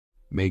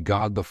May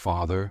God the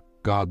Father,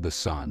 God the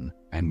Son,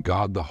 and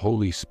God the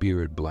Holy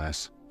Spirit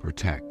bless,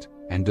 protect,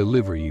 and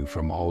deliver you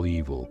from all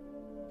evil.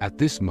 At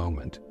this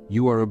moment,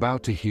 you are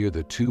about to hear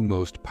the two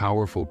most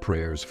powerful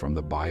prayers from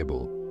the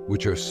Bible,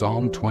 which are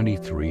Psalm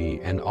 23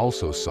 and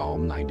also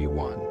Psalm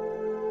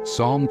 91.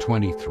 Psalm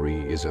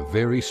 23 is a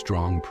very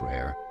strong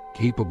prayer,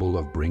 capable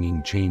of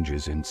bringing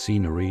changes in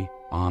scenery,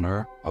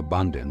 honor,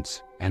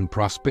 abundance, and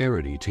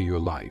prosperity to your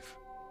life.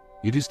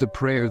 It is the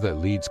prayer that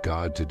leads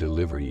God to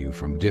deliver you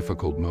from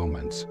difficult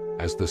moments,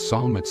 as the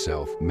psalm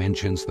itself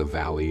mentions the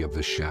valley of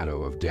the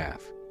shadow of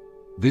death.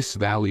 This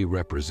valley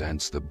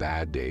represents the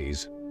bad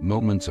days,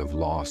 moments of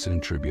loss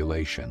and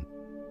tribulation.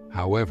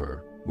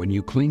 However, when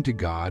you cling to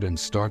God and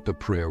start the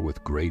prayer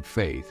with great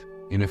faith,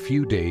 in a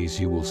few days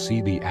you will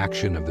see the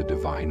action of the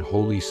divine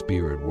Holy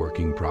Spirit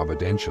working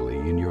providentially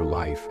in your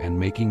life and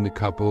making the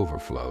cup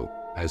overflow,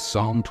 as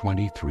Psalm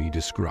 23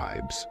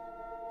 describes.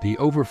 The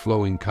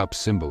overflowing cup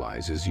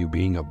symbolizes you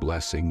being a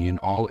blessing in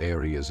all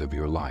areas of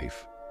your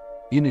life.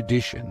 In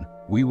addition,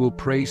 we will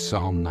pray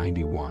Psalm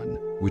 91,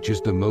 which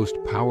is the most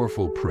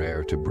powerful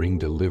prayer to bring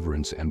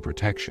deliverance and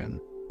protection,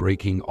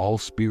 breaking all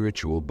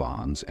spiritual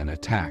bonds and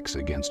attacks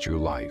against your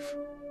life.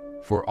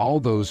 For all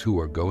those who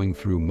are going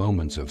through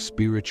moments of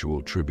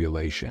spiritual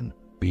tribulation,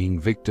 being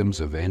victims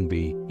of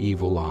envy,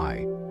 evil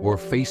eye, or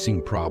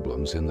facing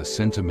problems in the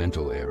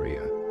sentimental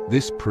area,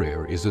 this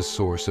prayer is a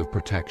source of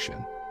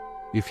protection.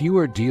 If you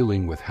are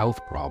dealing with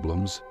health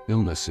problems,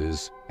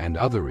 illnesses, and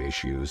other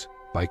issues,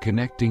 by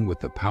connecting with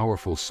the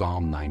powerful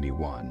Psalm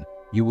 91,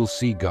 you will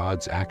see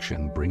God's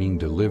action bringing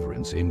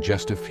deliverance in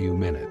just a few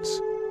minutes.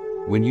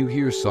 When you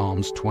hear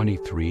Psalms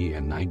 23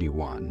 and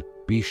 91,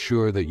 be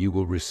sure that you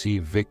will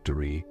receive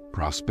victory,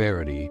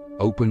 prosperity,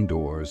 open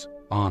doors,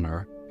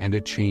 honor, and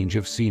a change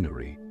of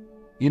scenery.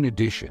 In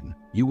addition,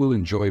 you will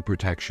enjoy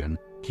protection,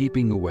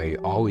 keeping away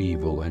all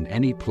evil and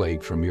any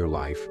plague from your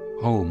life,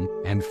 home,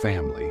 and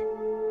family.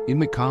 In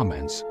the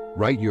comments,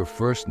 write your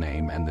first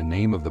name and the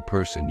name of the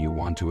person you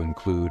want to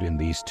include in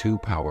these two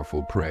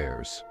powerful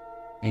prayers.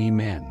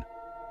 Amen.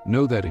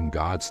 Know that in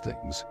God's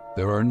things,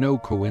 there are no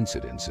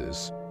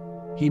coincidences.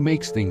 He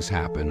makes things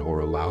happen or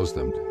allows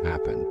them to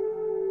happen.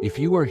 If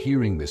you are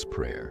hearing this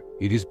prayer,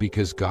 it is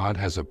because God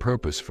has a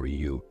purpose for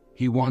you.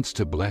 He wants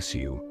to bless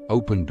you,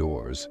 open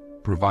doors,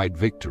 provide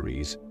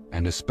victories,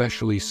 and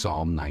especially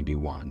Psalm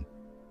 91.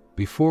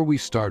 Before we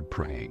start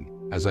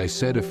praying, as I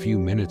said a few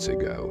minutes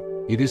ago,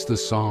 it is the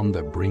psalm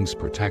that brings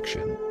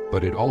protection,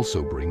 but it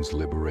also brings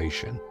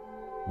liberation.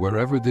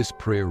 Wherever this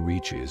prayer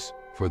reaches,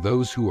 for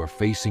those who are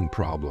facing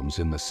problems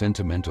in the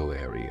sentimental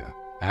area,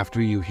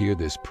 after you hear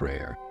this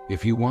prayer,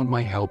 if you want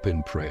my help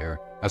in prayer,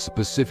 a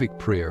specific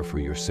prayer for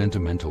your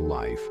sentimental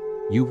life,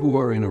 you who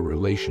are in a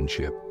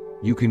relationship,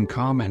 you can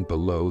comment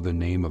below the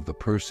name of the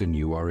person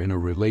you are in a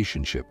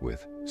relationship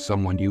with,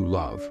 someone you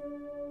love.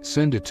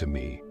 Send it to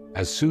me.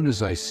 As soon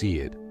as I see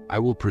it, I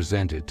will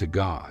present it to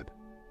God.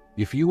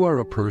 If you are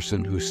a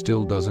person who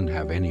still doesn't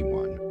have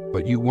anyone,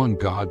 but you want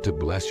God to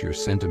bless your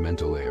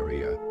sentimental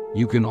area,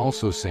 you can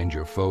also send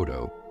your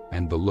photo,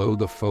 and below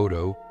the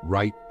photo,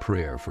 write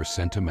prayer for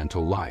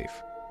sentimental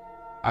life.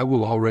 I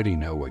will already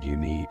know what you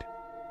need.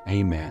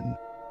 Amen.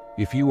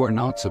 If you are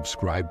not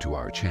subscribed to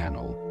our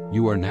channel,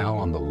 you are now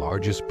on the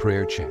largest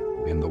prayer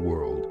channel in the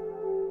world.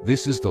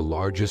 This is the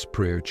largest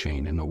prayer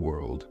chain in the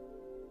world.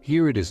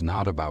 Here it is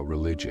not about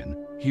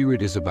religion, here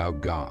it is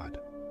about God.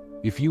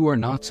 If you are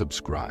not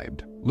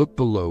subscribed, look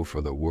below for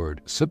the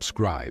word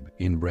subscribe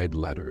in red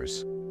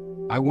letters.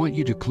 I want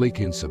you to click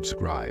in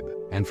subscribe,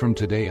 and from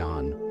today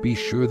on, be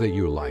sure that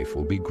your life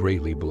will be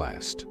greatly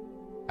blessed.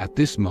 At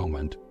this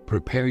moment,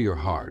 prepare your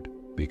heart,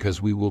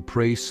 because we will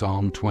pray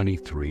Psalm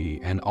 23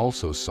 and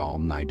also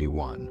Psalm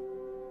 91.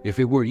 If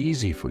it were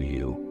easy for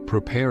you,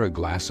 prepare a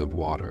glass of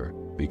water,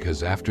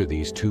 because after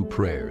these two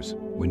prayers,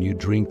 when you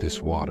drink this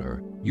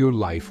water, your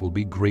life will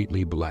be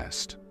greatly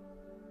blessed.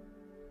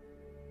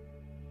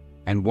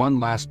 And one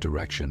last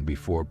direction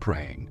before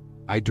praying.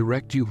 I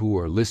direct you who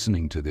are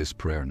listening to this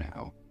prayer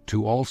now,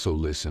 to also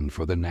listen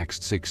for the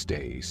next 6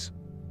 days.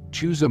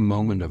 Choose a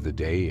moment of the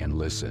day and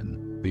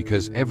listen,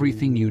 because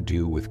everything you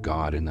do with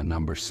God in the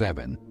number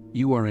 7,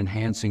 you are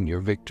enhancing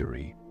your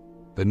victory.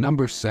 The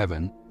number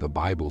 7, the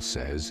Bible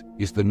says,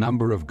 is the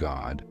number of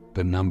God,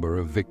 the number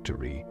of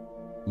victory.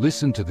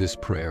 Listen to this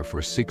prayer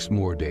for 6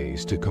 more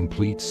days to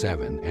complete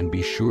 7 and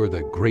be sure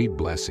that great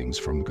blessings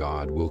from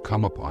God will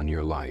come upon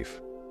your life.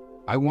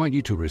 I want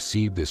you to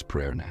receive this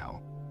prayer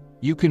now.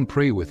 You can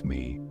pray with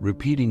me,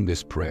 repeating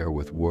this prayer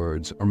with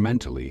words or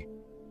mentally.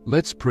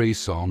 Let's pray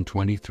Psalm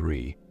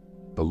 23.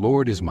 The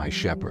Lord is my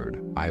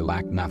shepherd, I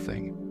lack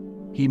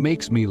nothing. He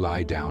makes me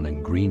lie down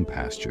in green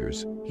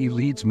pastures. He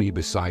leads me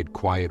beside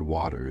quiet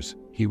waters.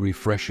 He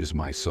refreshes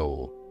my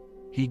soul.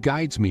 He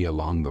guides me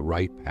along the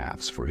right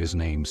paths for his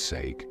name's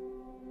sake.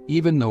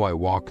 Even though I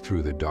walk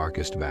through the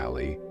darkest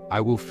valley,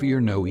 I will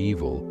fear no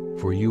evil,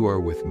 for you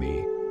are with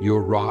me.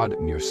 Your rod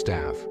and your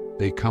staff,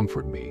 they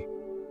comfort me.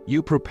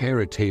 You prepare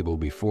a table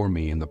before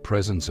me in the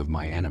presence of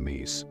my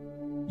enemies.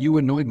 You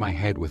anoint my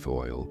head with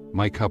oil,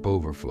 my cup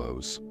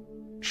overflows.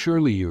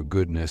 Surely your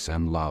goodness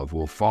and love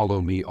will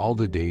follow me all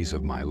the days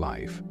of my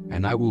life,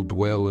 and I will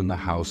dwell in the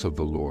house of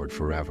the Lord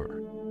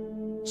forever.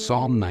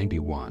 Psalm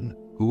 91.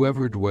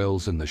 Whoever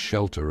dwells in the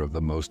shelter of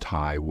the Most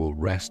High will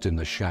rest in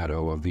the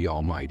shadow of the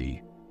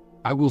Almighty.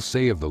 I will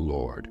say of the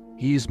Lord,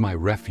 He is my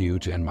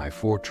refuge and my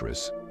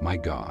fortress, my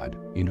God,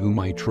 in whom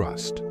I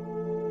trust.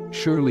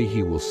 Surely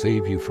He will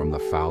save you from the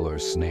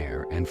fowler's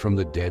snare and from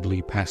the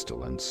deadly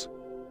pestilence.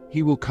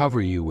 He will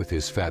cover you with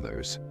His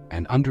feathers,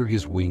 and under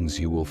His wings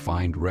you will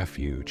find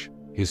refuge.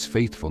 His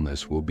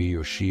faithfulness will be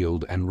your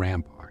shield and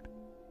rampart.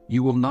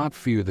 You will not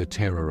fear the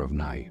terror of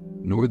night,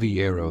 nor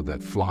the arrow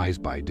that flies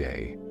by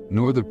day,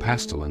 nor the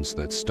pestilence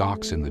that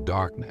stalks in the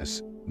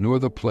darkness, nor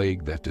the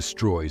plague that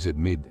destroys at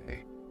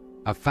midday.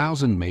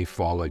 1,000 may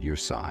fall at your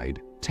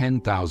side,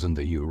 10,000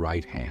 at your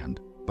right hand,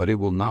 but it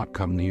will not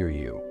come near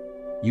you.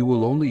 You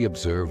will only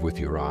observe with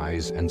your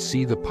eyes and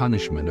see the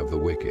punishment of the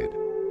wicked.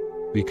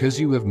 Because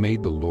you have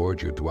made the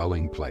Lord your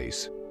dwelling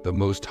place, the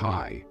Most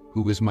High,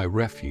 who is my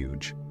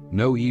refuge,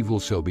 no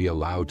evil shall be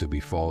allowed to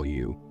befall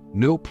you,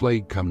 no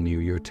plague come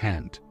near your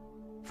tent.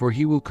 For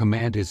He will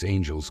command His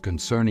angels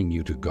concerning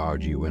you to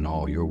guard you in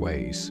all your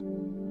ways.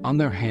 On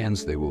their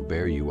hands they will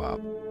bear you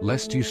up,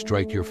 lest you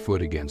strike your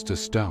foot against a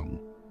stone.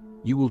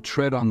 You will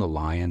tread on the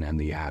lion and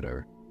the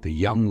adder, the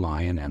young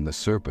lion and the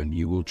serpent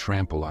you will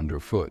trample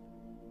underfoot.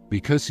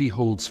 Because He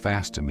holds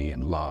fast to me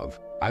in love,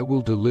 I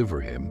will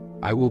deliver him,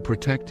 I will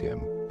protect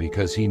him,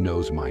 because he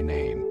knows my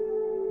name.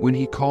 When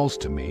he calls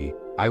to me,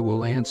 I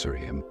will answer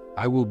him,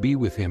 I will be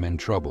with him in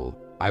trouble,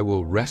 I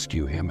will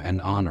rescue him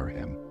and honor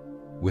him.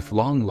 With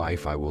long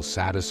life I will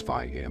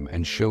satisfy him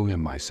and show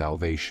him my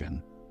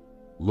salvation.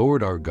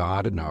 Lord our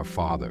God and our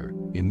Father,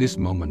 in this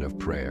moment of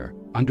prayer,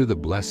 under the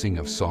blessing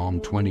of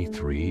Psalm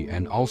 23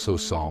 and also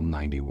Psalm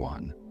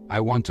 91,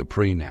 I want to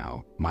pray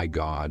now, my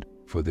God,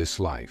 for this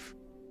life.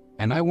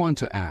 And I want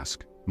to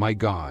ask, my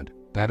God,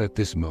 that at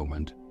this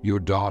moment, your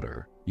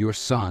daughter, your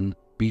son,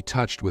 be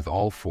touched with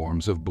all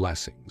forms of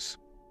blessings.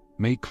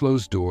 May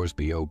closed doors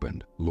be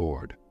opened,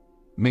 Lord.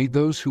 May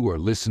those who are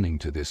listening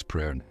to this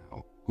prayer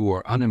now, who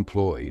are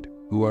unemployed,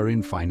 who are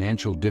in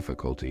financial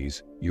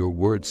difficulties, your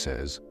word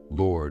says,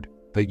 Lord,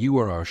 that you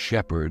are our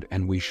shepherd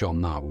and we shall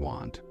not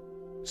want.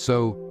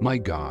 So, my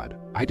God,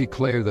 I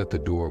declare that the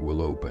door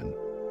will open.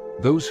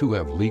 Those who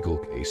have legal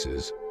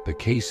cases, the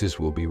cases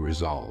will be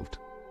resolved.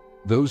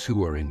 Those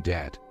who are in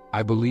debt,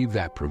 I believe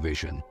that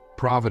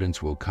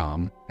providence will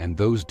come, and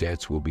those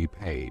debts will be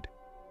paid.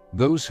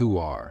 Those who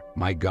are,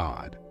 my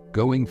God,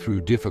 going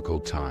through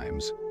difficult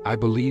times, I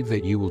believe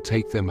that you will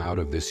take them out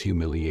of this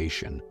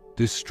humiliation,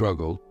 this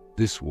struggle,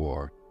 this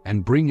war,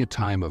 and bring a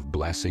time of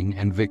blessing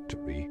and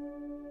victory.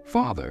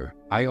 Father,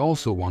 I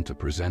also want to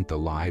present the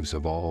lives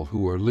of all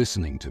who are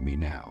listening to me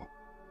now.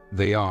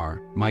 They are,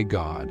 my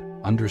God,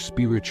 under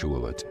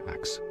spiritual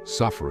attacks,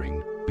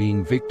 suffering,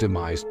 being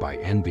victimized by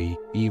envy,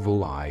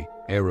 evil eye,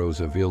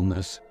 arrows of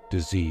illness,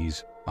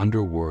 disease,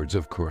 under words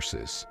of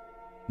curses.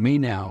 May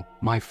now,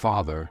 my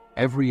Father,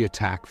 every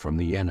attack from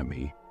the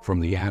enemy,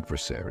 from the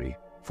adversary,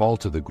 fall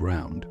to the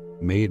ground,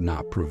 may it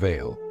not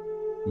prevail.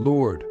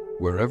 Lord,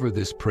 wherever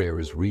this prayer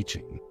is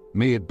reaching,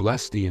 may it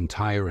bless the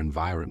entire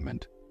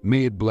environment,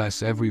 may it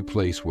bless every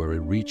place where it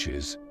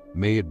reaches,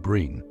 may it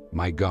bring,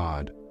 my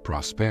God,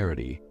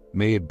 prosperity,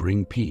 may it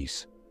bring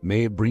peace,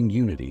 may it bring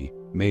unity,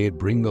 may it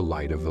bring the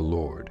light of the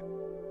Lord.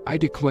 I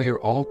declare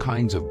all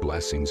kinds of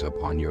blessings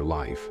upon your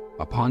life,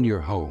 upon your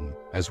home,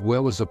 as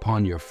well as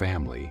upon your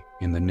family,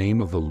 in the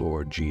name of the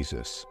Lord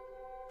Jesus.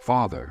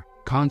 Father,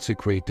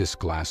 consecrate this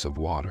glass of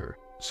water,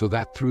 so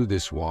that through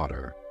this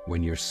water,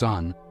 when your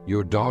son,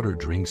 your daughter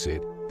drinks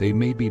it, they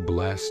may be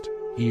blessed,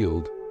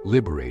 healed,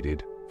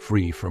 liberated,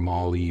 free from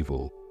all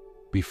evil.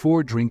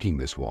 Before drinking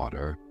this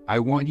water, I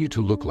want you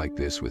to look like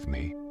this with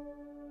me.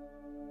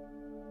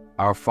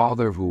 Our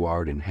Father who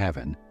art in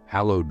heaven,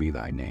 hallowed be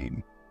thy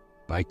name.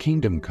 Thy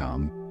kingdom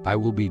come, thy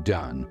will be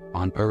done,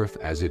 on earth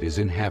as it is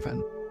in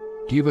heaven.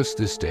 Give us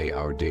this day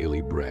our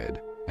daily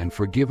bread, and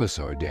forgive us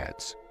our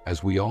debts,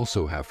 as we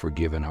also have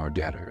forgiven our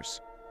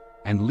debtors.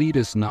 And lead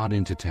us not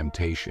into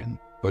temptation,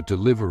 but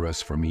deliver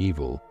us from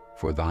evil,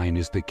 for thine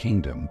is the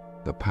kingdom,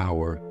 the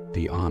power,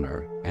 the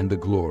honor, and the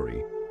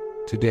glory.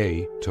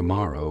 Today,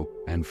 tomorrow,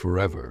 and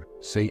forever,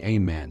 say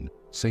amen,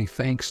 say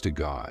thanks to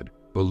God,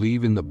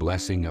 believe in the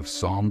blessing of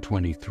Psalm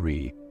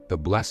 23, the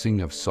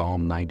blessing of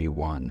Psalm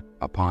 91,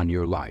 upon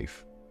your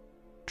life.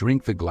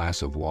 Drink the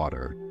glass of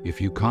water,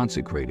 if you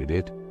consecrated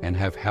it, and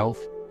have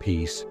health,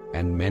 peace,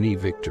 and many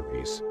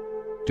victories.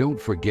 Don't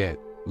forget,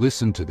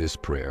 listen to this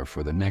prayer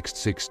for the next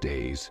 6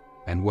 days,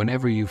 and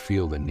whenever you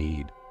feel the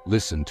need,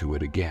 listen to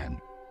it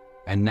again.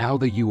 And now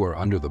that you are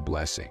under the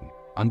blessing,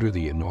 under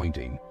the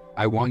anointing,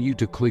 I want you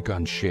to click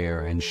on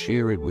share and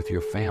share it with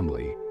your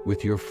family,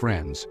 with your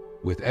friends,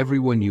 with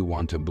everyone you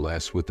want to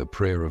bless with the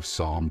prayer of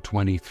Psalm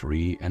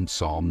 23 and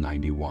Psalm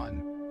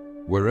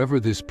 91. Wherever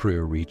this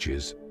prayer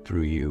reaches,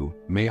 through you,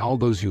 may all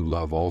those you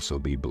love also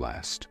be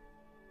blessed.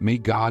 May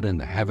God in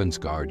the heavens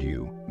guard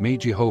you, may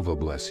Jehovah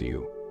bless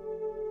you.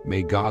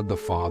 May God the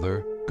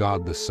Father,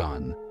 God the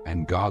Son,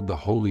 and God the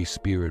Holy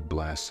Spirit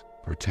bless,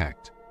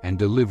 protect, and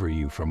deliver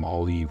you from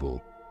all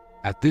evil.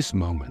 At this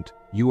moment,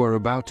 you are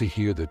about to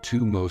hear the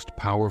two most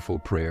powerful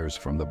prayers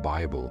from the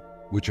Bible,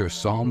 which are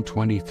Psalm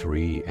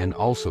 23 and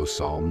also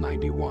Psalm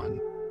 91.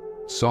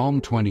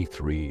 Psalm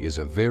 23 is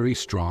a very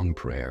strong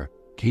prayer,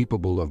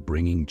 capable of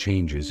bringing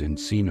changes in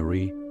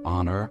scenery,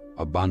 honor,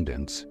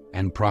 abundance,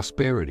 and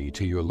prosperity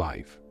to your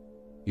life.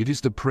 It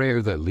is the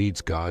prayer that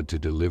leads God to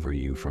deliver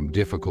you from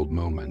difficult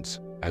moments,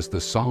 as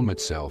the psalm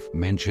itself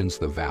mentions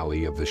the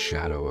valley of the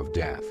shadow of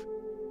death.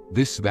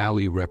 This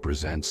valley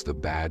represents the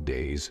bad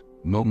days,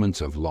 moments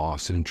of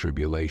loss and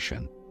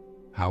tribulation.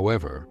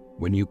 However,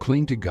 when you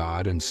cling to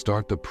God and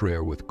start the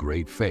prayer with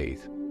great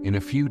faith, in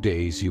a few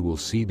days you will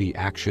see the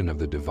action of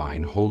the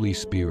divine Holy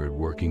Spirit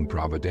working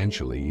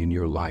providentially in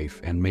your life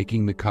and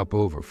making the cup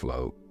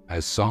overflow,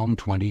 as Psalm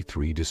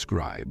 23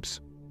 describes.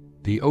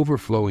 The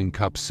overflowing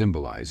cup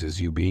symbolizes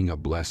you being a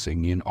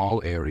blessing in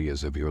all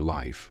areas of your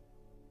life.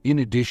 In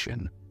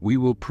addition, we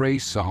will pray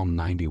Psalm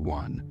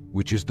 91,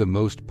 which is the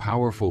most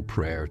powerful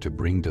prayer to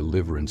bring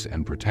deliverance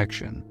and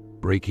protection,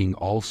 breaking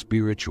all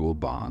spiritual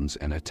bonds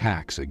and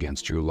attacks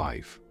against your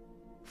life.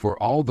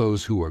 For all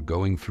those who are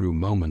going through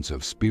moments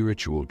of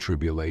spiritual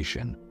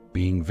tribulation,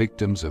 being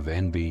victims of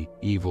envy,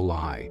 evil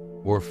eye,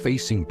 or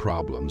facing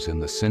problems in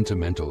the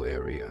sentimental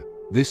area,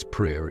 this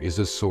prayer is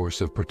a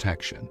source of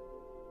protection.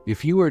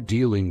 If you are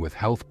dealing with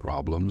health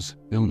problems,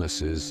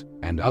 illnesses,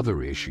 and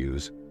other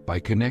issues, by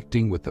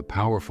connecting with the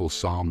powerful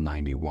Psalm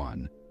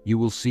 91, you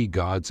will see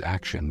God's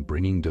action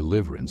bringing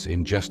deliverance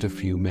in just a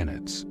few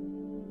minutes.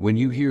 When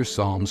you hear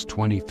Psalms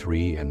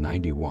 23 and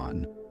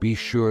 91, be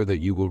sure that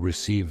you will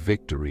receive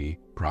victory,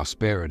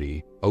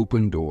 prosperity,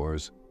 open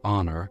doors,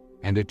 honor,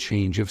 and a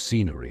change of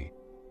scenery.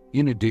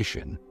 In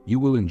addition, you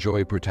will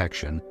enjoy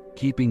protection,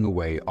 keeping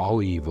away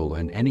all evil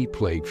and any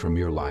plague from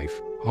your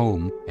life,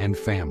 home, and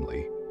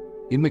family.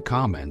 In the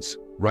comments,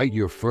 write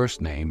your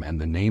first name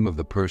and the name of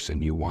the person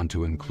you want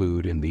to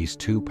include in these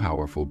two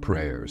powerful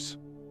prayers.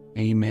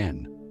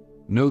 Amen.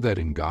 Know that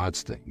in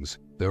God's things,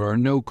 there are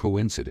no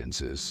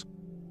coincidences.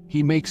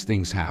 He makes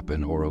things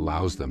happen or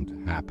allows them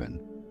to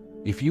happen.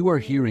 If you are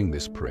hearing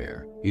this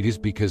prayer, it is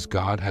because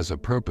God has a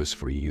purpose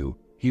for you.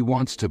 He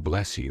wants to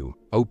bless you,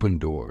 open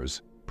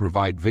doors,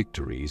 provide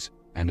victories,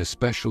 and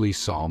especially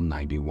Psalm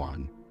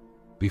 91.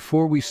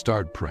 Before we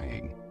start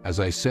praying, as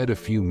I said a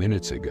few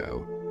minutes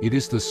ago, it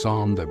is the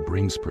psalm that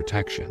brings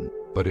protection,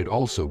 but it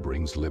also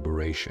brings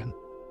liberation.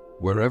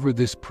 Wherever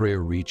this prayer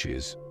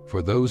reaches,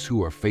 for those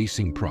who are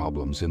facing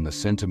problems in the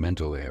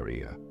sentimental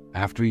area,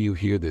 after you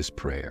hear this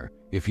prayer,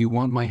 if you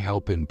want my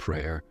help in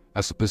prayer,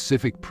 a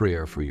specific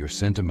prayer for your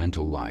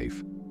sentimental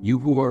life, you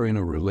who are in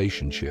a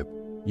relationship,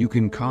 you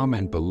can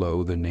comment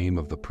below the name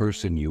of the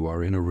person you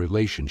are in a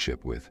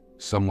relationship with,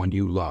 someone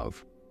you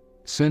love.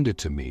 Send it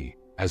to me.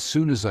 As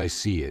soon as I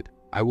see it,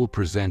 I will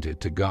present it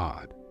to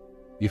God.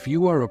 If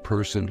you are a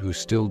person who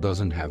still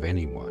doesn't have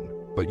anyone,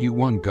 but you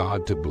want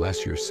God to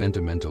bless your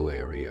sentimental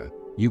area,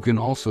 you can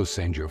also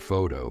send your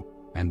photo,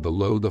 and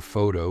below the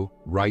photo,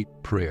 write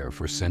prayer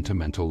for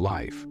sentimental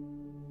life.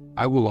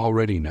 I will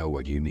already know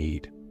what you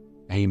need.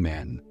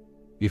 Amen.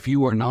 If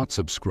you are not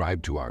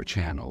subscribed to our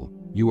channel,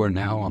 you are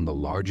now on the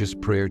largest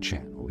prayer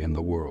channel in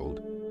the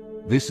world.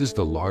 This is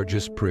the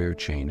largest prayer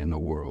chain in the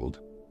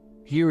world.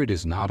 Here it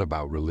is not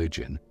about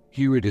religion,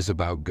 here it is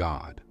about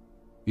God.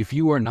 If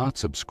you are not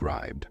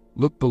subscribed,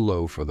 look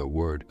below for the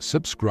word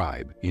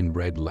subscribe in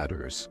red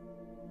letters.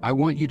 I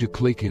want you to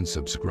click in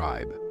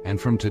subscribe, and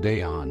from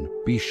today on,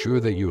 be sure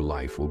that your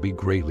life will be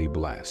greatly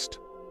blessed.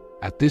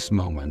 At this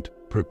moment,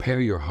 prepare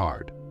your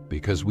heart,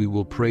 because we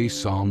will pray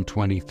Psalm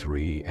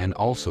 23 and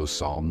also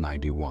Psalm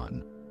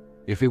 91.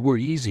 If it were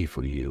easy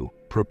for you,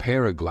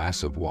 prepare a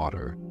glass of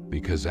water,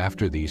 because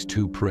after these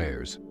two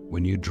prayers,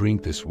 when you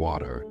drink this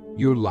water,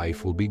 your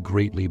life will be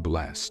greatly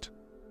blessed.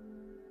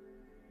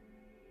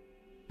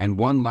 And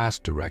one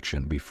last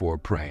direction before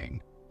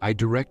praying. I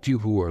direct you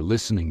who are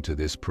listening to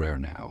this prayer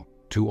now,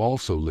 to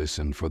also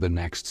listen for the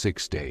next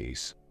 6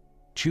 days.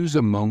 Choose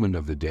a moment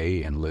of the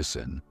day and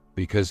listen,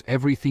 because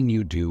everything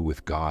you do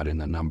with God in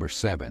the number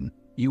 7,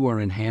 you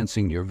are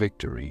enhancing your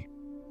victory.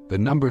 The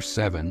number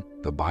 7,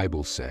 the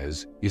Bible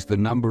says, is the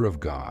number of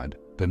God,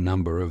 the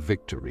number of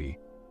victory.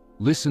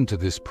 Listen to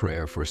this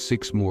prayer for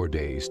 6 more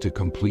days to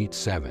complete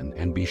 7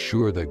 and be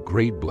sure that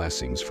great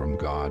blessings from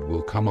God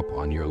will come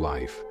upon your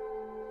life.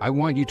 I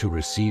want you to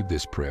receive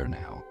this prayer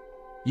now.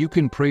 You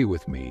can pray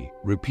with me,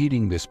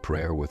 repeating this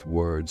prayer with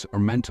words or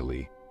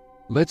mentally.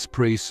 Let's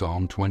pray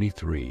Psalm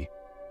 23.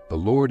 The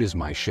Lord is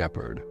my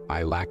shepherd,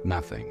 I lack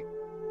nothing.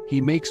 He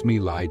makes me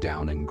lie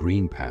down in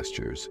green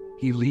pastures.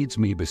 He leads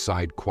me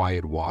beside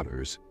quiet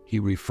waters. He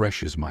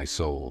refreshes my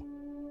soul.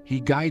 He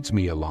guides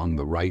me along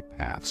the right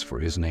paths for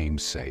his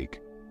name's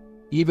sake.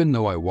 Even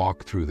though I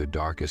walk through the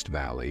darkest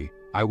valley,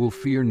 I will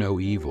fear no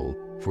evil,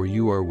 for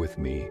you are with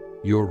me.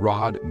 Your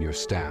rod and your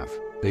staff,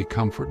 they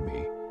comfort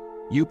me.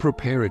 You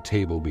prepare a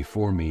table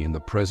before me in the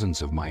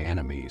presence of my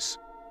enemies.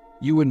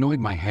 You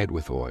anoint my head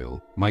with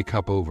oil, my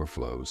cup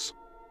overflows.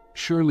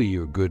 Surely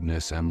your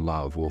goodness and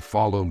love will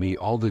follow me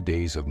all the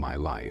days of my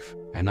life,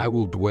 and I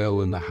will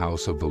dwell in the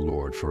house of the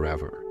Lord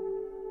forever.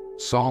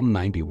 Psalm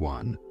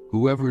 91.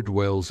 Whoever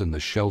dwells in the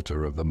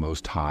shelter of the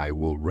Most High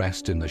will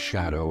rest in the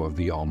shadow of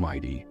the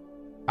Almighty.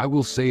 I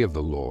will say of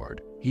the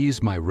Lord, He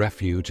is my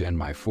refuge and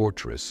my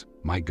fortress,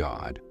 my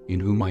God,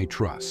 in whom I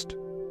trust.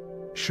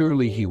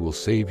 Surely He will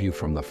save you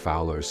from the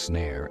fowler's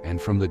snare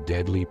and from the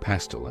deadly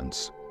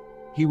pestilence.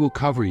 He will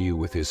cover you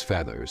with His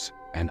feathers,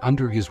 and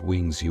under His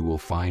wings you will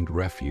find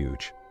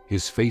refuge.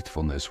 His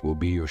faithfulness will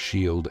be your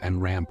shield and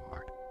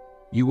rampart.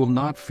 You will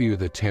not fear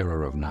the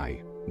terror of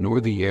night,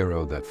 nor the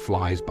arrow that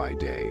flies by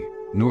day,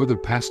 nor the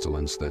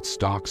pestilence that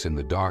stalks in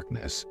the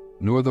darkness,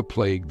 nor the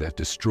plague that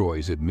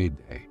destroys at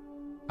midday.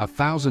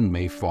 1,000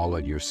 may fall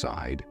at your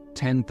side,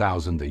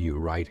 10,000 at your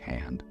right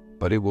hand,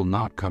 but it will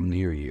not come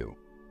near you.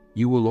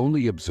 You will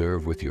only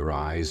observe with your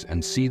eyes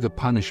and see the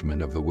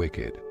punishment of the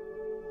wicked.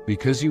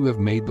 Because you have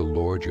made the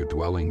Lord your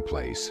dwelling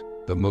place,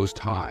 the Most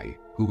High,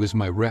 who is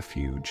my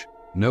refuge,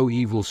 no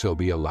evil shall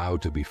be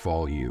allowed to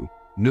befall you,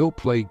 no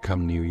plague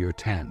come near your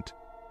tent.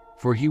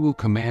 For He will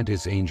command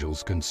His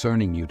angels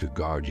concerning you to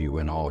guard you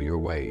in all your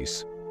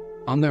ways.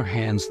 On their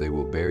hands they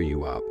will bear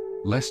you up,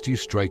 lest you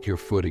strike your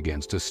foot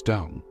against a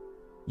stone.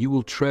 You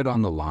will tread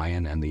on the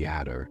lion and the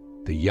adder,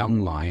 the young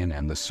lion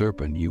and the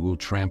serpent you will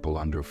trample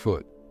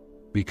underfoot.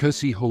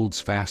 Because He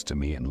holds fast to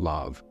me in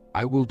love,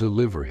 I will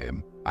deliver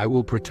Him, I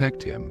will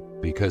protect Him,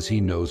 because He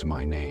knows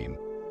my name.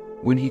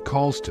 When He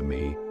calls to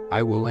me,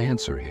 I will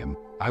answer Him,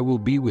 I will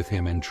be with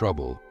Him in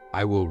trouble,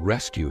 I will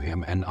rescue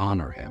Him and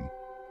honor Him.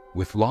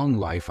 With long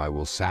life I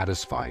will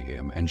satisfy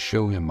Him and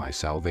show Him my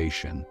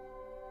salvation.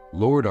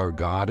 Lord our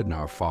God and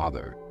our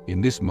Father, in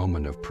this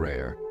moment of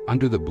prayer,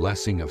 under the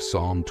blessing of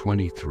Psalm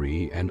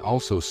 23 and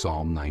also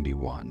Psalm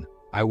 91,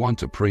 I want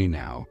to pray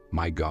now,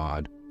 my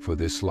God, for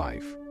this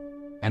life.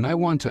 And I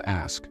want to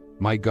ask,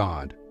 my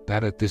God,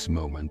 that at this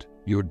moment,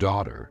 your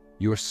daughter,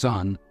 your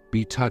son,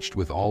 be touched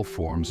with all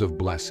forms of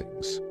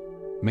blessings.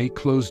 May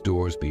closed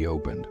doors be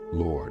opened,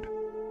 Lord.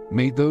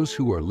 May those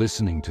who are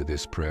listening to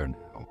this prayer now,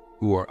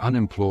 who are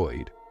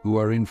unemployed, who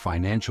are in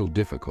financial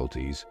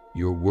difficulties,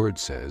 your word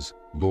says,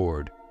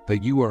 Lord,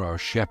 that you are our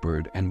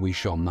shepherd and we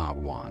shall not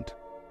want.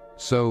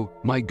 So,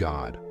 my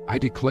God, I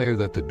declare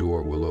that the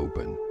door will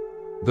open.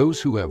 Those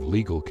who have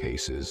legal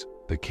cases,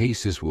 the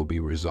cases will be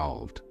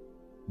resolved.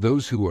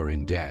 Those who are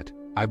in debt,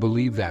 I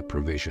believe that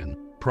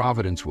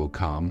providence will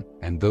come,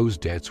 and those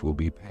debts will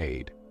be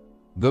paid.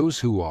 Those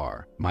who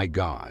are, my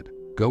God,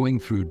 going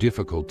through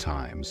difficult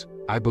times,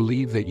 I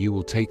believe that you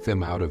will take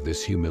them out of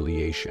this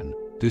humiliation,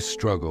 this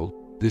struggle,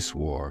 this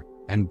war,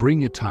 and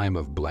bring a time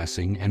of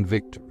blessing and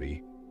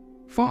victory.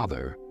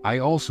 Father, I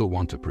also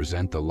want to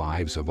present the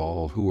lives of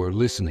all who are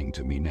listening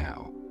to me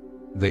now.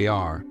 They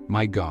are,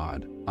 my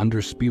God,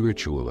 under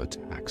spiritual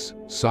attacks,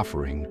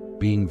 suffering,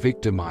 being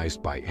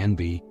victimized by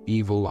envy,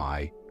 evil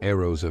eye,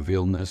 arrows of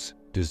illness,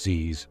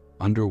 disease,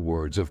 under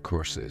words of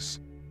curses.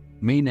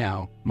 May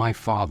now, my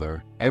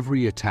Father,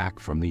 every attack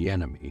from the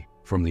enemy,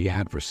 from the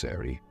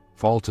adversary,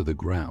 fall to the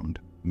ground,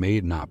 may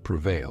it not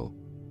prevail.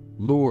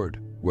 Lord,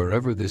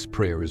 wherever this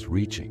prayer is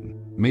reaching,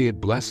 may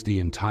it bless the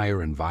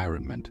entire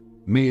environment,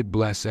 may it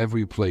bless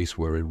every place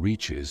where it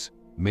reaches,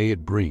 may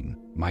it bring,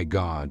 my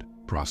God,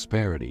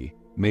 prosperity,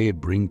 may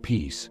it bring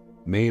peace,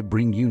 may it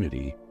bring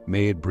unity,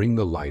 may it bring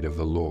the light of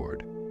the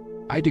Lord.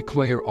 I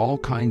declare all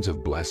kinds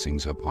of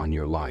blessings upon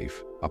your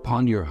life,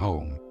 upon your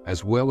home,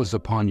 as well as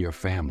upon your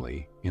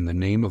family, in the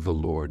name of the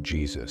Lord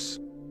Jesus.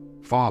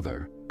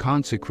 Father,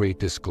 consecrate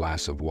this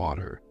glass of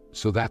water,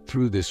 so that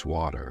through this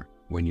water,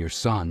 when your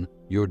son,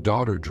 your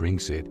daughter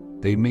drinks it,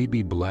 they may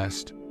be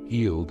blessed,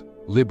 healed,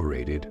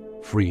 liberated,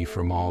 free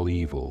from all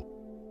evil.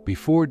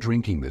 Before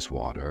drinking this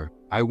water,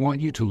 I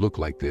want you to look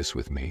like this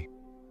with me.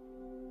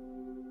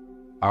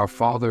 Our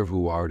Father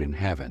who art in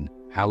heaven,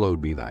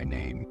 hallowed be thy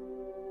name.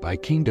 Thy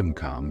kingdom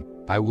come,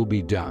 thy will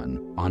be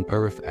done, on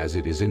earth as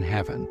it is in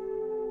heaven.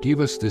 Give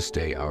us this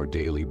day our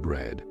daily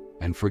bread,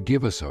 and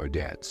forgive us our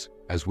debts,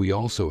 as we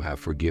also have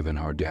forgiven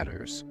our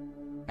debtors.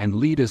 And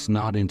lead us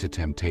not into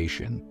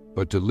temptation,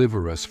 but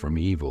deliver us from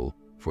evil,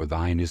 for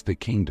thine is the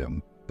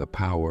kingdom, the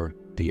power,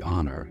 the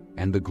honor,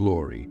 and the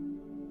glory.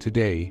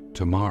 Today,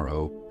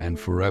 tomorrow, and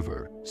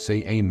forever.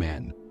 Say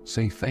amen.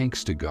 Say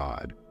thanks to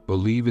God.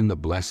 Believe in the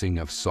blessing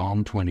of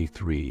Psalm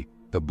 23,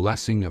 the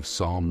blessing of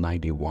Psalm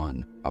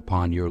 91,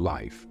 upon your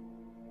life.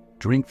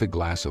 Drink the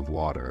glass of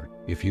water,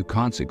 if you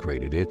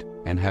consecrated it,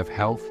 and have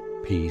health,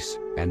 peace,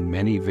 and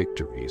many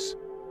victories.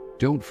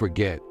 Don't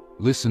forget,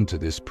 listen to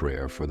this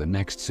prayer for the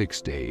next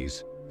 6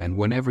 days, and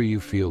whenever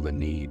you feel the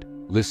need,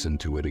 listen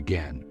to it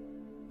again.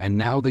 And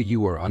now that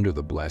you are under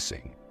the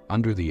blessing,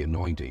 under the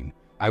anointing,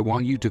 I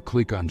want you to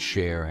click on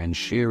share and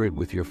share it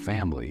with your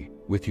family,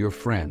 with your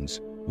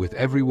friends, with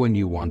everyone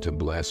you want to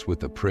bless with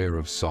the prayer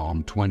of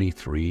Psalm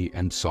 23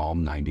 and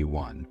Psalm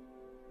 91.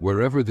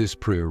 Wherever this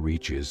prayer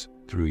reaches,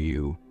 through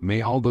you,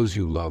 may all those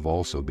you love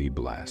also be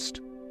blessed.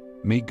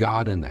 May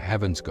God in the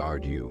heavens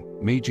guard you.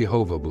 May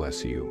Jehovah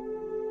bless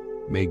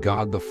you. May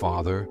God the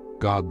Father,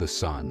 God the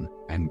Son,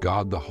 and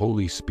God the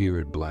Holy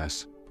Spirit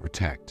bless,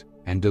 protect,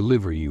 and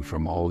deliver you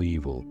from all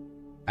evil.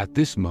 At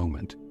this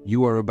moment,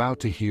 you are about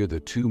to hear the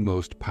two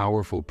most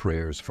powerful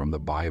prayers from the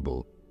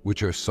Bible,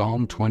 which are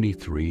Psalm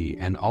 23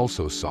 and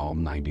also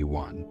Psalm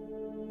 91.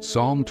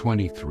 Psalm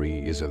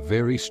 23 is a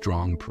very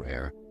strong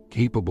prayer,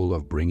 capable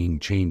of bringing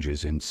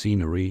changes in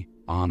scenery,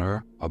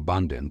 honor,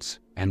 abundance,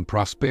 and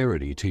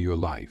prosperity to your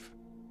life.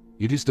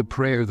 It is the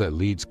prayer that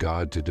leads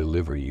God to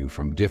deliver you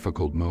from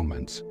difficult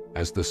moments,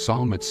 as the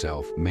psalm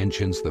itself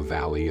mentions the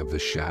valley of the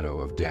shadow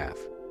of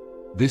death.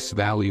 This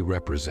valley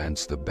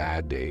represents the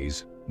bad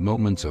days,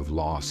 moments of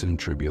loss and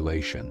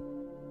tribulation.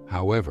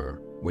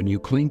 However, when you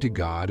cling to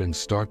God and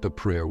start the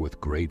prayer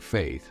with great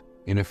faith,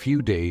 in a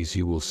few days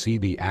you will see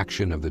the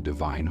action of the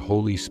divine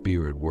Holy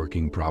Spirit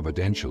working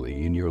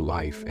providentially in your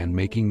life and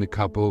making the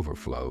cup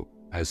overflow,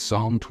 as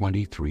Psalm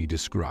 23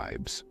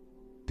 describes.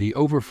 The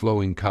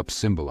overflowing cup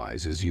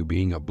symbolizes you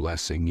being a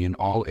blessing in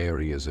all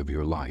areas of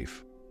your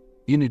life.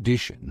 In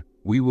addition,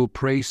 we will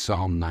pray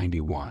Psalm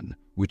 91,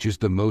 which is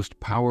the most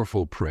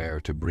powerful prayer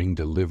to bring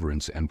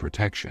deliverance and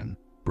protection,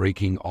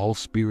 breaking all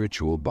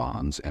spiritual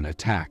bonds and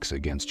attacks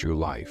against your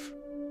life.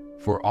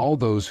 For all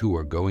those who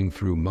are going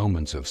through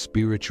moments of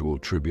spiritual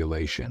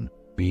tribulation,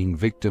 being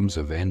victims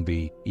of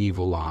envy,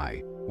 evil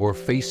eye, or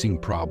facing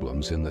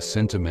problems in the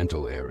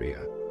sentimental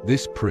area,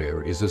 this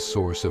prayer is a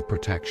source of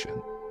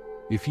protection.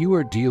 If you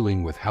are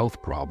dealing with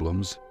health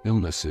problems,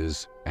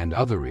 illnesses, and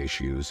other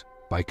issues,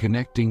 by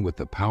connecting with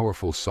the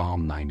powerful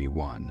Psalm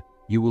 91,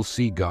 you will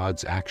see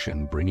God's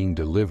action bringing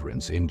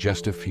deliverance in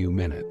just a few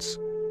minutes.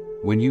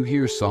 When you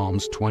hear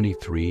Psalms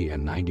 23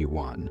 and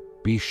 91,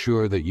 be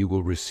sure that you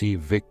will receive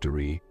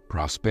victory,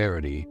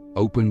 prosperity,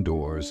 open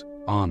doors,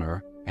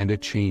 honor, and a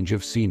change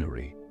of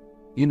scenery.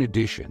 In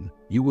addition,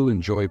 you will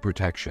enjoy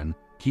protection,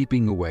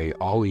 keeping away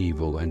all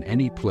evil and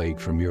any plague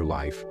from your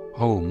life,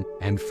 home,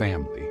 and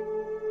family.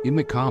 In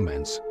the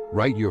comments,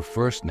 write your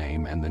first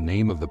name and the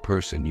name of the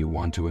person you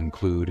want to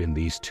include in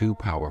these two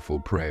powerful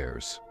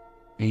prayers.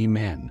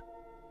 Amen.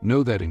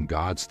 Know that in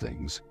God's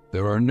things,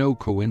 there are no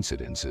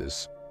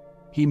coincidences.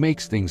 He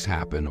makes things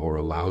happen or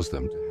allows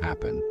them to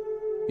happen.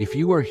 If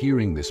you are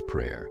hearing this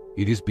prayer,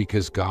 it is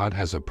because God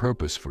has a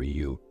purpose for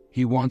you.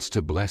 He wants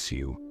to bless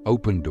you,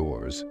 open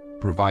doors,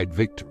 provide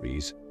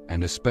victories,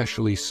 and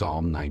especially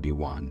Psalm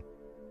 91.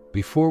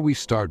 Before we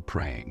start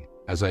praying,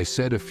 as I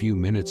said a few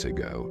minutes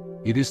ago,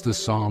 it is the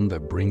psalm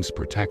that brings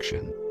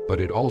protection, but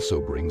it also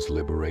brings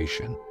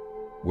liberation.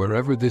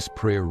 Wherever this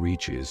prayer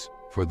reaches,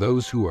 for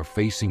those who are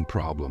facing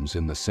problems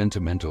in the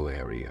sentimental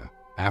area,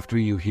 after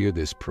you hear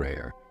this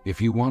prayer,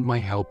 if you want my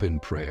help in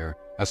prayer,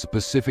 a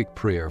specific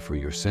prayer for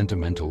your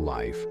sentimental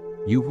life,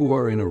 you who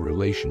are in a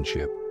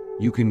relationship,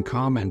 you can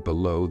comment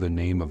below the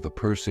name of the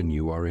person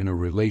you are in a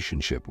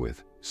relationship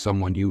with,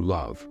 someone you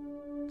love.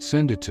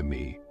 Send it to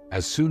me.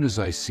 As soon as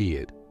I see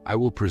it, I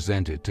will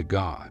present it to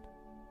God.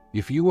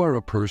 If you are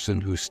a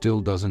person who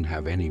still doesn't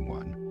have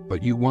anyone,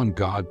 but you want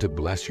God to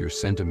bless your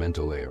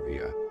sentimental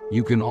area,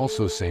 you can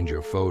also send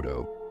your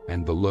photo,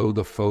 and below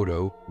the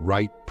photo,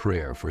 write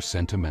prayer for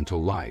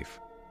sentimental life.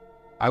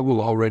 I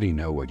will already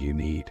know what you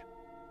need.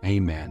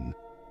 Amen.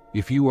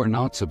 If you are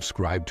not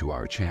subscribed to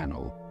our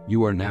channel,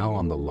 you are now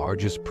on the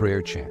largest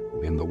prayer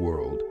channel in the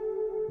world.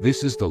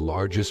 This is the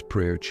largest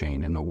prayer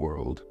chain in the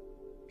world.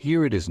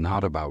 Here it is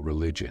not about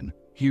religion,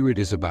 here it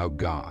is about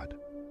God.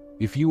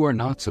 If you are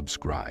not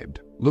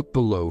subscribed, look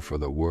below for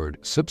the word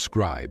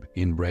subscribe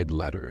in red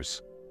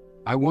letters.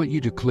 I want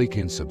you to click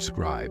in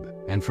subscribe,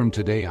 and from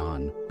today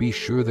on, be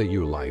sure that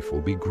your life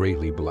will be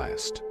greatly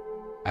blessed.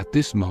 At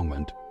this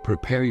moment,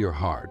 prepare your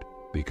heart,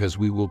 because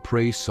we will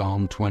pray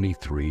Psalm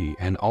 23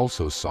 and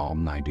also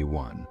Psalm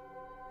 91.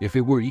 If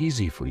it were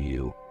easy for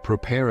you,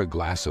 prepare a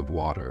glass of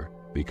water,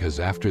 because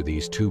after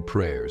these two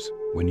prayers,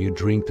 when you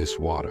drink this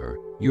water,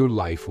 your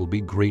life will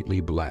be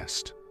greatly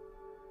blessed.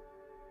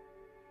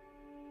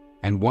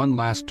 And one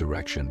last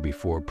direction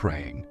before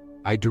praying.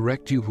 I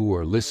direct you who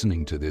are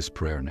listening to this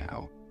prayer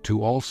now,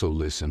 to also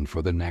listen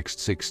for the next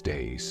 6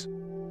 days.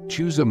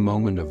 Choose a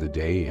moment of the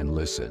day and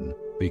listen,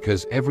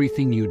 because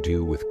everything you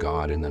do with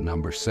God in the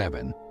number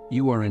 7,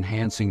 you are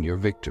enhancing your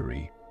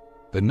victory.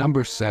 The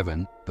number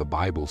 7, the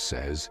Bible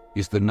says,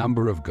 is the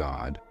number of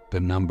God, the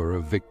number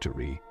of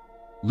victory.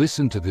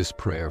 Listen to this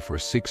prayer for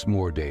 6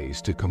 more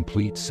days to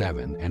complete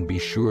 7 and be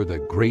sure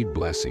that great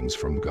blessings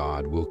from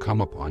God will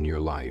come upon your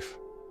life.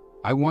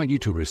 I want you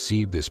to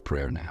receive this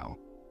prayer now.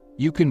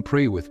 You can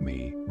pray with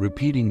me,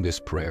 repeating this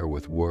prayer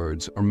with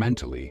words or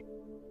mentally.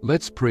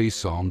 Let's pray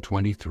Psalm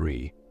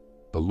 23.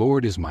 The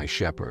Lord is my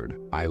shepherd,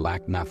 I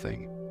lack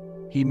nothing.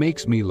 He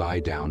makes me lie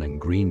down in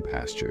green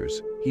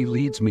pastures. He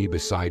leads me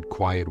beside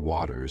quiet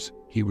waters.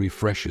 He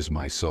refreshes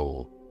my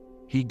soul.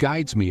 He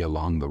guides me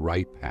along the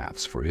right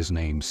paths for his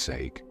name's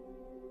sake.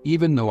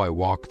 Even though I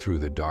walk through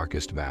the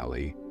darkest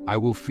valley, I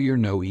will fear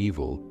no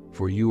evil,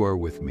 for you are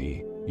with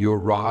me. Your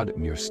rod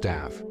and your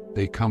staff,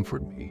 they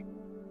comfort me.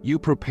 You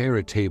prepare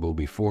a table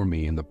before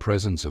me in the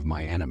presence of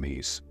my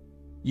enemies.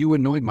 You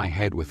anoint my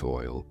head with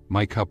oil,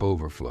 my cup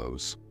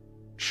overflows.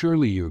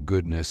 Surely your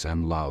goodness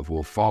and love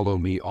will follow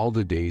me all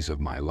the days of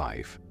my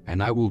life,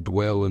 and I will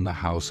dwell in the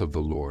house of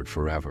the Lord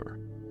forever.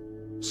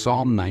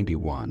 Psalm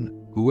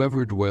 91.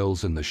 Whoever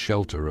dwells in the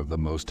shelter of the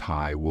Most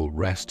High will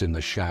rest in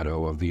the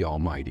shadow of the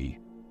Almighty.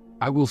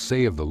 I will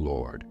say of the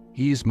Lord,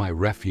 He is my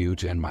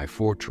refuge and my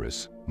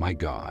fortress, my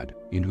God,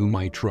 in whom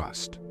I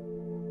trust.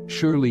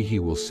 Surely He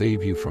will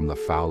save you from the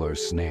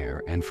fowler's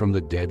snare and from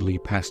the deadly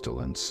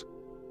pestilence.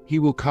 He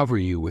will cover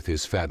you with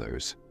His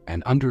feathers,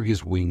 and under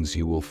His wings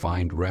you will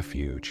find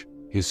refuge.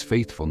 His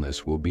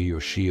faithfulness will be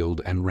your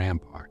shield and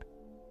rampart.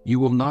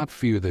 You will not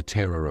fear the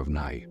terror of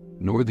night,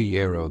 nor the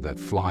arrow that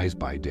flies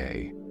by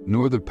day,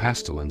 nor the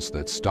pestilence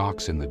that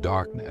stalks in the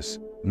darkness,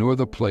 nor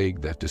the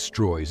plague that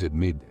destroys at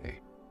midday.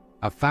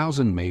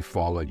 1,000 may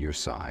fall at your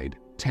side,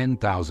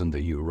 10,000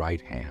 at your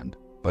right hand,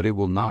 but it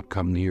will not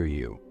come near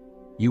you.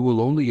 You will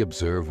only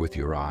observe with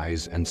your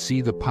eyes and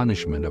see the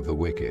punishment of the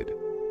wicked.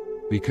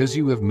 Because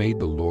you have made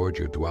the Lord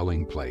your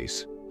dwelling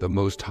place, the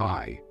Most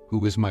High,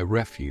 who is my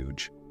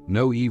refuge,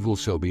 no evil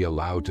shall be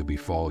allowed to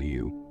befall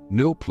you,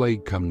 no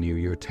plague come near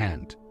your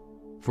tent.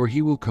 For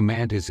He will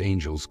command His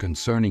angels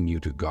concerning you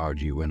to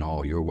guard you in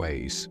all your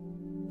ways.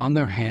 On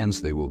their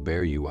hands they will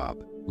bear you up,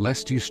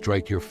 lest you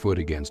strike your foot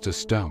against a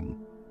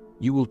stone.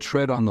 You will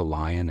tread on the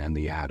lion and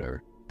the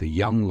adder, the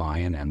young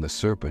lion and the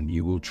serpent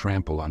you will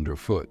trample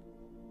underfoot.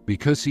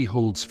 Because He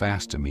holds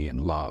fast to me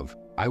in love,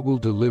 I will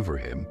deliver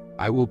him,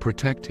 I will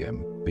protect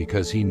him,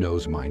 because he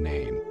knows my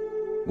name.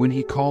 When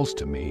he calls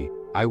to me,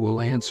 I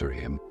will answer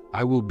him,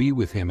 I will be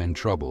with him in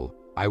trouble,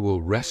 I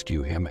will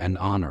rescue him and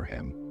honor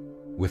him.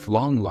 With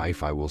long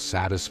life I will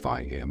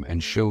satisfy him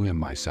and show him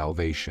my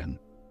salvation.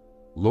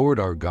 Lord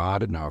our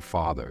God and our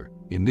Father,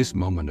 in this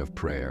moment of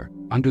prayer,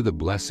 under the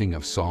blessing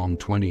of Psalm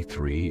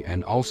 23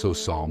 and also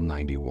Psalm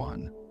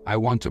 91, I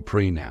want to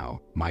pray now,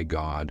 my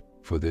God,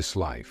 for this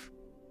life.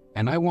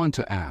 And I want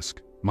to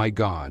ask, my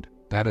God,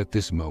 that at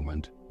this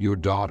moment, your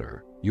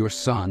daughter, your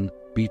son,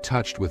 be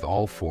touched with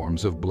all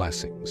forms of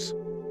blessings.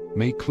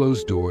 May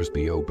closed doors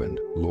be opened,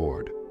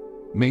 Lord.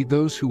 May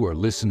those who are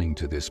listening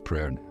to this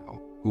prayer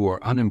now, who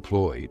are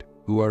unemployed,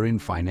 who are in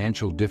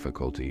financial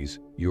difficulties,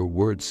 your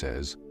word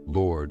says,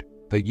 Lord,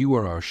 that you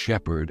are our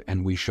shepherd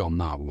and we shall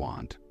not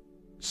want.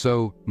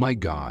 So, my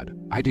God,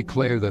 I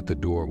declare that the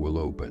door will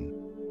open.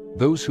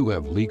 Those who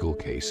have legal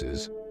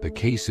cases, the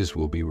cases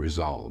will be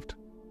resolved.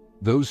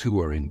 Those who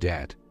are in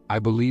debt, I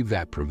believe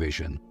that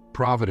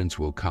providence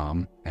will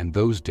come, and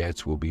those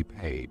debts will be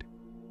paid.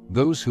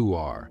 Those who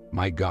are,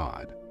 my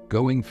God,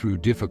 going through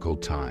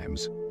difficult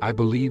times, I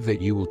believe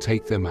that you will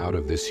take them out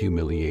of this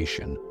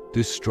humiliation,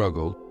 this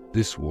struggle,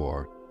 this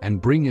war,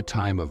 and bring a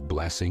time of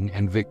blessing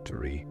and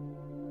victory.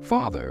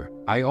 Father,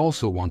 I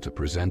also want to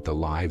present the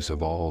lives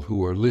of all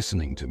who are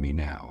listening to me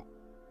now.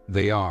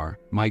 They are,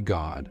 my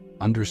God,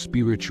 under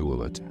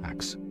spiritual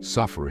attacks,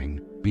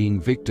 suffering, being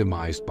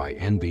victimized by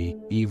envy,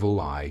 evil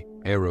eye,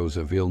 arrows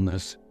of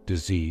illness,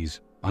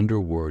 disease,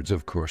 under words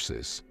of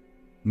curses.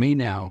 May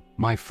now,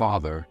 my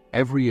Father,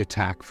 every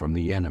attack from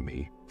the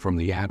enemy, from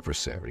the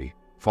adversary,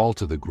 fall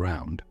to the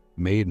ground,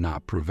 may it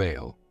not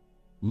prevail.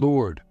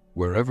 Lord,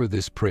 wherever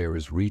this prayer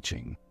is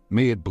reaching,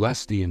 may it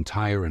bless the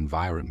entire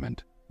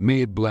environment,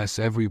 may it bless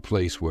every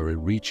place where it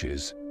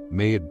reaches,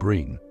 may it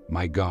bring,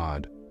 my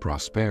God,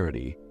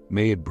 prosperity,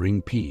 may it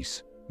bring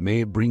peace,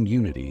 may it bring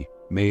unity,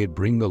 may it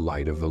bring the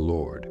light of the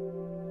Lord.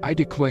 I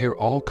declare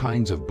all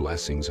kinds of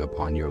blessings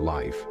upon your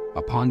life,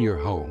 upon your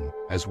home,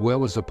 as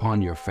well as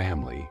upon your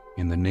family,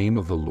 in the name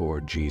of the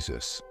Lord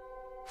Jesus.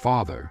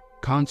 Father,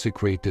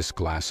 consecrate this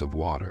glass of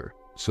water,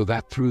 so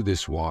that through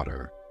this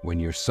water, when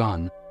your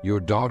son, your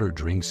daughter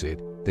drinks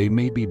it, they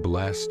may be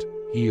blessed,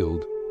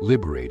 healed,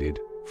 liberated,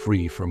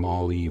 free from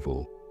all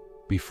evil.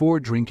 Before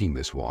drinking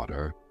this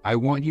water, I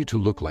want you to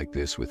look like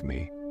this with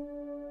me.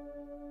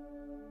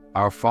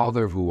 Our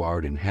Father who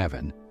art in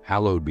heaven,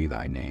 hallowed be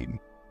thy name.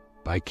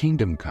 Thy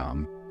kingdom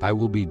come, thy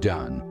will be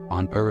done,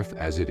 on earth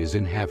as it is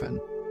in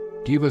heaven.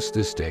 Give us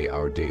this day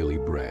our daily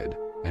bread,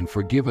 and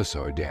forgive us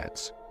our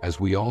debts, as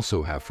we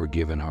also have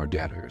forgiven our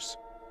debtors.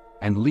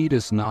 And lead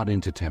us not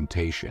into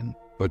temptation,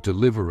 but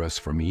deliver us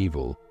from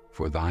evil,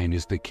 for thine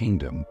is the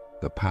kingdom,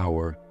 the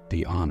power,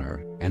 the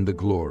honor, and the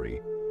glory.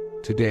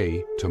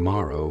 Today,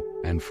 tomorrow,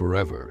 and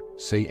forever.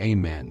 Say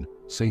amen,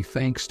 say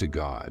thanks to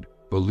God,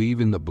 believe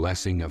in the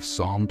blessing of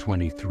Psalm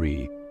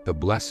 23, the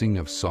blessing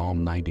of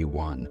Psalm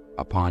 91,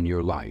 upon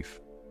your life.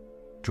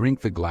 Drink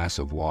the glass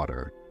of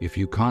water, if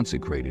you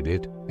consecrated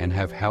it, and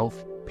have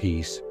health,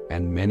 peace,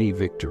 and many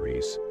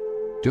victories.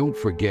 Don't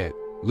forget,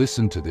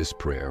 listen to this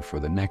prayer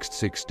for the next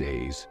 6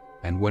 days,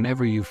 and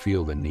whenever you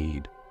feel the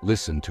need,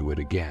 listen to it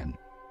again.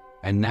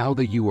 And now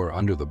that you are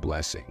under the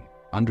blessing,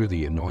 under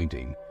the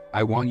anointing,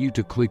 I want you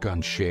to click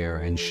on share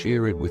and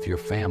share it with your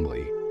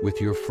family,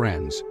 with your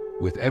friends,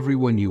 with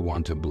everyone you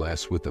want to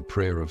bless with the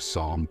prayer of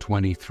Psalm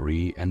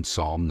 23 and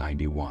Psalm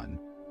 91.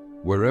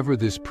 Wherever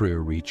this prayer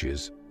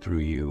reaches, through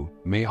you,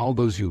 may all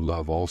those you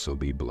love also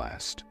be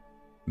blessed.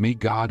 May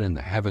God in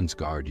the heavens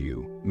guard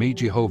you. May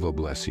Jehovah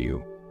bless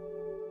you.